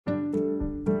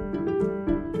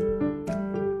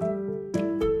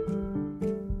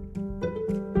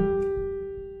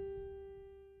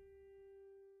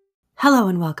Hello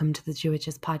and welcome to the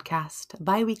Jewitches podcast, a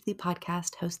bi-weekly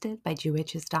podcast hosted by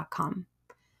Jewitches.com.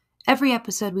 Every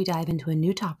episode we dive into a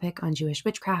new topic on Jewish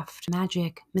witchcraft,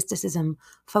 magic, mysticism,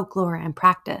 folklore, and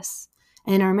practice.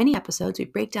 And in our mini episodes, we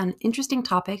break down interesting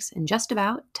topics in just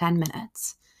about 10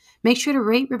 minutes. Make sure to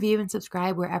rate, review, and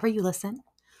subscribe wherever you listen.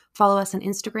 Follow us on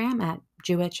Instagram at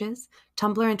Jewitches,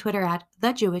 Tumblr and Twitter at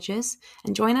The Jewitches,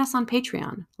 and join us on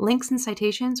Patreon. Links and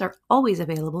citations are always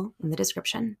available in the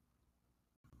description.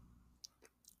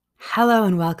 Hello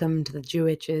and welcome to the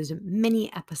Jewitches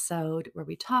mini episode where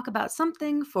we talk about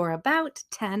something for about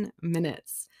 10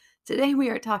 minutes. Today we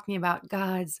are talking about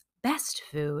God's best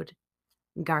food,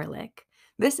 garlic.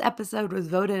 This episode was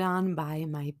voted on by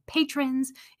my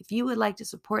patrons. If you would like to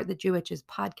support the Jewitches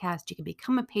podcast, you can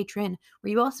become a patron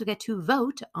where you also get to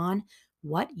vote on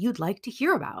what you'd like to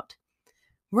hear about.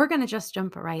 We're going to just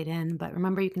jump right in, but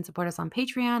remember you can support us on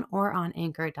Patreon or on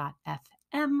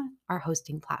anchor.fm, our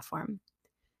hosting platform.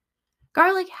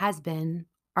 Garlic has been,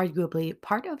 arguably,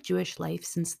 part of Jewish life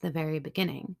since the very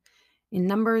beginning. In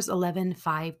Numbers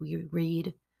 11:5, we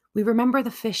read, "We remember the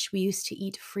fish we used to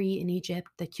eat free in Egypt,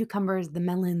 the cucumbers, the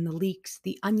melon, the leeks,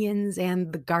 the onions,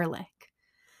 and the garlic."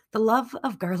 The love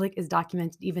of garlic is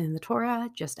documented even in the Torah,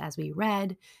 just as we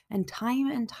read, and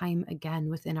time again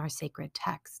within our sacred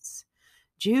texts.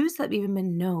 Jews have even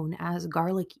been known as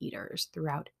garlic eaters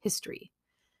throughout history.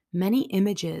 Many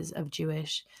images of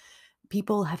Jewish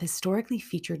people have historically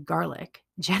featured garlic,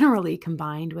 generally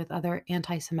combined with other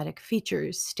antisemitic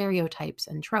features, stereotypes,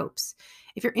 and tropes.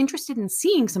 If you're interested in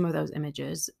seeing some of those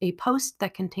images, a post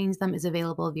that contains them is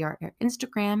available via our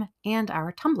Instagram and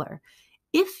our Tumblr.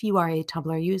 If you are a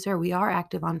Tumblr user, we are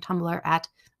active on Tumblr at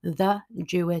The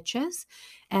Jewitches,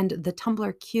 and the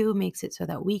Tumblr queue makes it so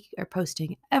that we are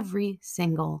posting every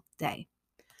single day.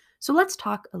 So let's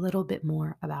talk a little bit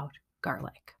more about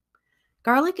garlic.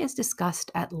 Garlic is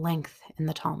discussed at length in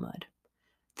the Talmud.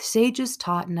 The sages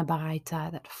taught in a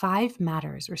Baraita that 5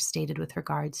 matters were stated with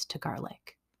regards to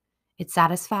garlic. It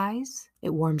satisfies, it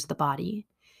warms the body,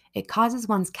 it causes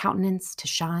one's countenance to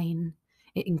shine,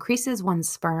 it increases one's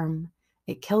sperm,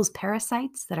 it kills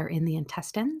parasites that are in the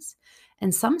intestines,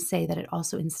 and some say that it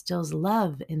also instills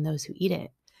love in those who eat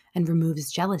it and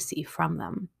removes jealousy from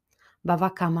them.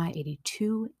 Bava Kama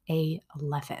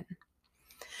 82a11.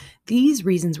 These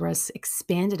reasons were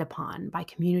expanded upon by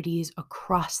communities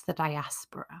across the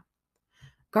diaspora.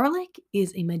 Garlic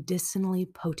is a medicinally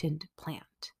potent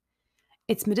plant.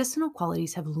 Its medicinal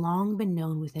qualities have long been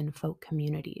known within folk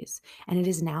communities, and it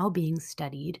is now being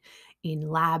studied in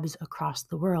labs across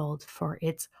the world for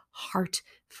its heart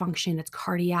function, its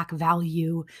cardiac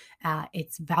value,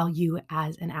 its value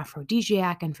as an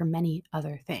aphrodisiac, and for many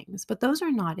other things. But those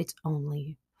are not its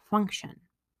only function.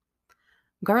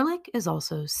 Garlic is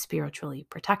also spiritually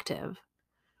protective.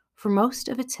 For most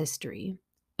of its history,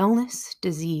 illness,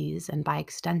 disease, and by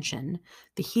extension,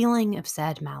 the healing of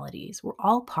said maladies were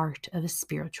all part of a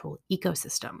spiritual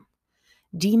ecosystem.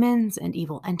 Demons and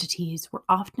evil entities were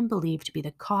often believed to be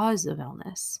the cause of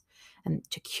illness, and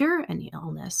to cure any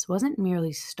illness wasn't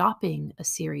merely stopping a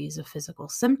series of physical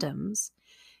symptoms,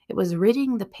 it was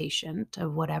ridding the patient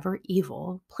of whatever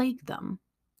evil plagued them.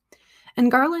 And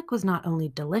garlic was not only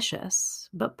delicious,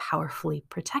 but powerfully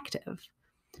protective.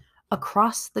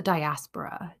 Across the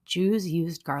diaspora, Jews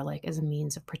used garlic as a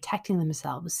means of protecting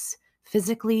themselves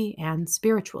physically and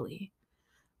spiritually.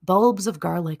 Bulbs of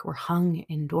garlic were hung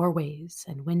in doorways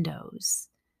and windows.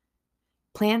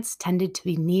 Plants tended to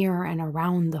be near and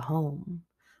around the home.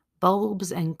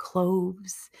 Bulbs and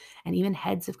cloves and even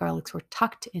heads of garlics were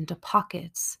tucked into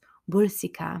pockets,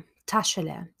 bursika,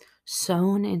 tashele,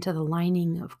 sewn into the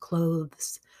lining of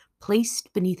clothes,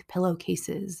 placed beneath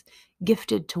pillowcases,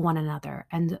 gifted to one another,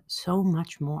 and so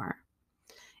much more.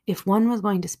 If one was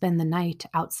going to spend the night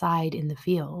outside in the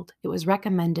field, it was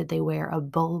recommended they wear a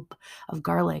bulb of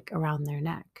garlic around their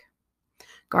neck.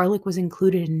 Garlic was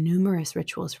included in numerous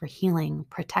rituals for healing,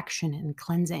 protection, and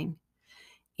cleansing.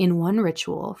 In one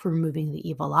ritual for removing the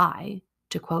evil eye,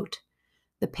 to quote,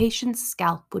 "The patient's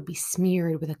scalp would be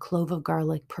smeared with a clove of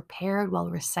garlic prepared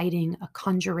while reciting a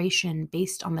conjuration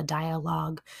based on the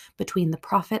dialogue between the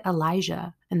prophet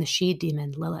Elijah and the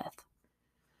she-demon Lilith."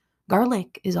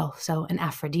 Garlic is also an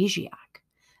aphrodisiac.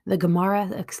 The Gemara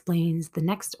explains the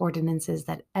next ordinances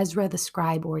that Ezra the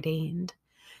scribe ordained,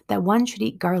 that one should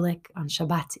eat garlic on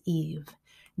Shabbat Eve.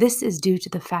 This is due to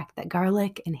the fact that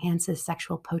garlic enhances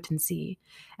sexual potency,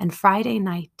 and Friday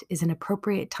night is an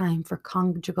appropriate time for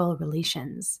conjugal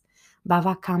relations.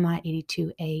 Bava Kama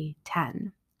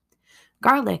 82a10.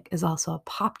 Garlic is also a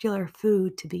popular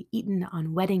food to be eaten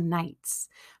on wedding nights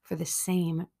for the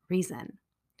same reason.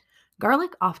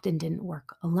 Garlic often didn't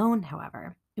work alone,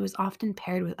 however. It was often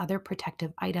paired with other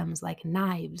protective items like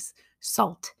knives,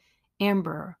 salt,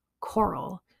 amber,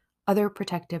 coral, other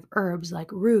protective herbs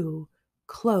like rue,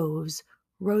 cloves,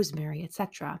 rosemary,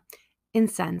 etc.,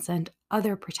 incense, and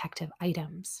other protective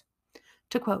items.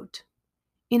 To quote,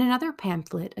 in another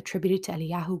pamphlet attributed to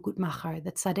Eliyahu Gutmacher,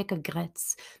 the Tzaddik of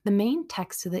Gretz, the main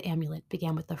text of the amulet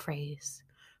began with the phrase,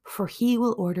 "For he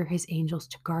will order his angels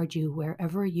to guard you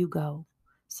wherever you go."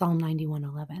 Psalm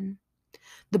 91:11.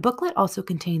 The booklet also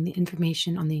contained the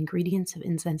information on the ingredients of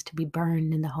incense to be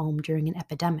burned in the home during an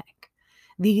epidemic.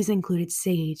 These included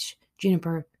sage,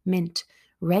 juniper, mint,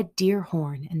 red deer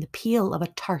horn, and the peel of a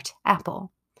tart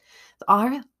apple.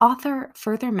 The author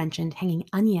further mentioned hanging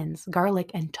onions, garlic,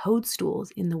 and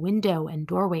toadstools in the window and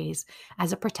doorways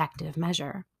as a protective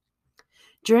measure.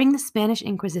 During the Spanish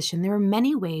Inquisition, there were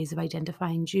many ways of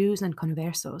identifying Jews and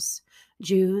conversos,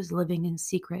 Jews living in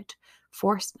secret,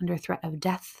 forced under threat of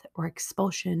death or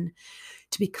expulsion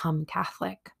to become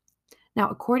Catholic. Now,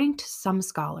 according to some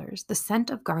scholars, the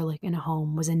scent of garlic in a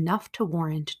home was enough to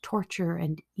warrant torture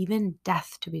and even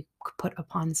death to be put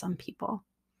upon some people.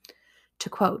 To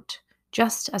quote,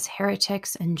 just as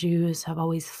heretics and Jews have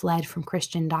always fled from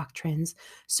Christian doctrines,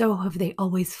 so have they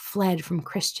always fled from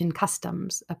Christian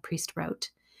customs, a priest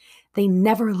wrote. They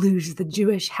never lose the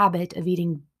Jewish habit of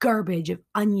eating garbage of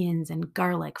onions and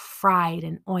garlic fried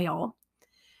in oil.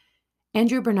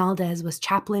 Andrew Bernaldez was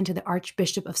chaplain to the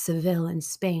Archbishop of Seville in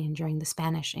Spain during the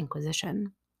Spanish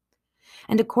Inquisition.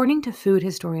 And according to food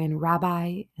historian,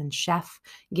 rabbi, and chef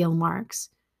Gil Marks,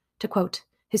 to quote,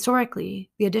 historically,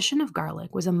 the addition of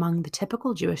garlic was among the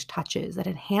typical Jewish touches that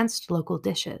enhanced local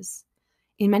dishes.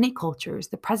 In many cultures,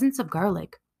 the presence of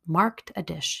garlic marked a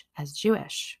dish as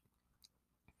Jewish.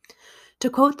 To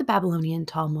quote the Babylonian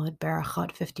Talmud,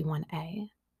 Berachot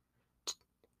 51a,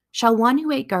 shall one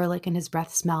who ate garlic and his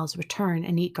breath smells return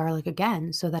and eat garlic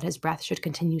again so that his breath should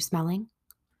continue smelling?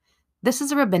 This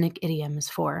is a rabbinic idiom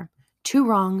for two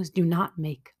wrongs do not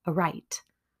make a right.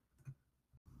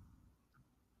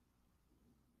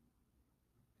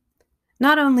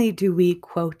 Not only do we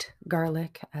quote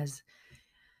garlic as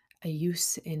a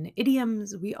use in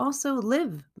idioms, we also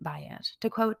live by it. To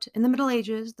quote, in the Middle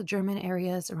Ages, the German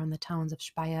areas around the towns of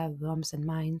Speyer, Worms, and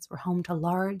Mainz were home to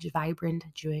large, vibrant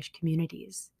Jewish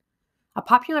communities. A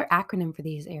popular acronym for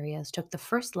these areas took the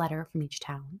first letter from each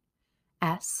town,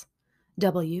 S,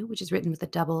 W, which is written with a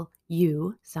double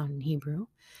U sound in Hebrew,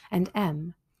 and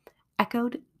M,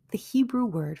 echoed the Hebrew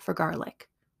word for garlic,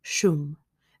 shum.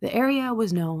 The area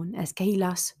was known as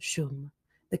Kehilas Shum,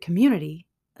 the community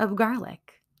of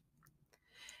garlic.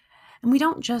 And we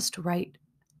don't just write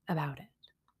about it.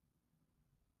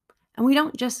 And we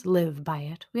don't just live by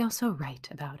it, we also write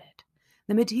about it.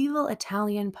 The medieval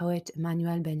Italian poet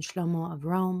Emanuele ben Shlomo of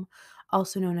Rome,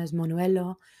 also known as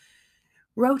Monuello,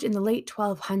 wrote in the late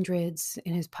 1200s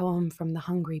in his poem From the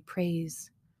Hungry Praise,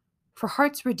 "For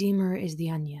heart's redeemer is the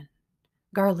onion,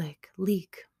 garlic,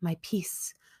 leek, my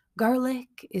peace,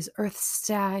 garlic is earth's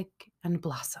stag and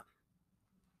blossom."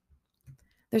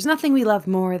 There's nothing we love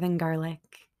more than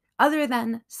garlic, other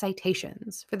than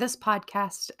citations. For this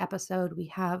podcast episode, we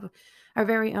have our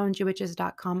very own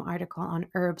Jewitches.com article on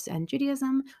herbs and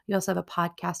Judaism. We also have a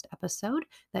podcast episode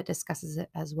that discusses it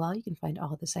as well. You can find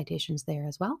all of the citations there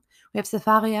as well. We have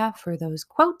Sefaria for those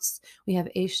quotes. We have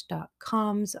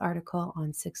Aish.com's article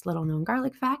on 6 little-known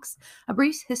garlic facts, a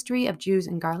brief history of Jews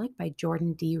and garlic by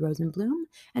Jordan D. Rosenblum,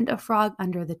 and A Frog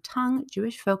Under the Tongue,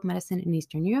 Jewish Folk Medicine in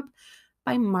Eastern Europe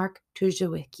by Mark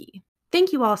Tuszewicki.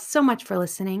 Thank you all so much for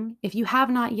listening. If you have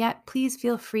not yet, please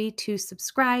feel free to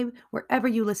subscribe wherever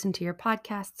you listen to your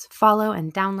podcasts, follow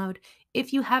and download.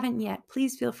 If you haven't yet,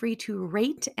 please feel free to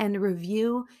rate and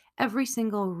review. Every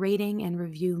single rating and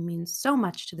review means so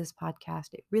much to this podcast.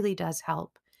 It really does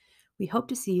help. We hope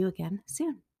to see you again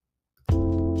soon.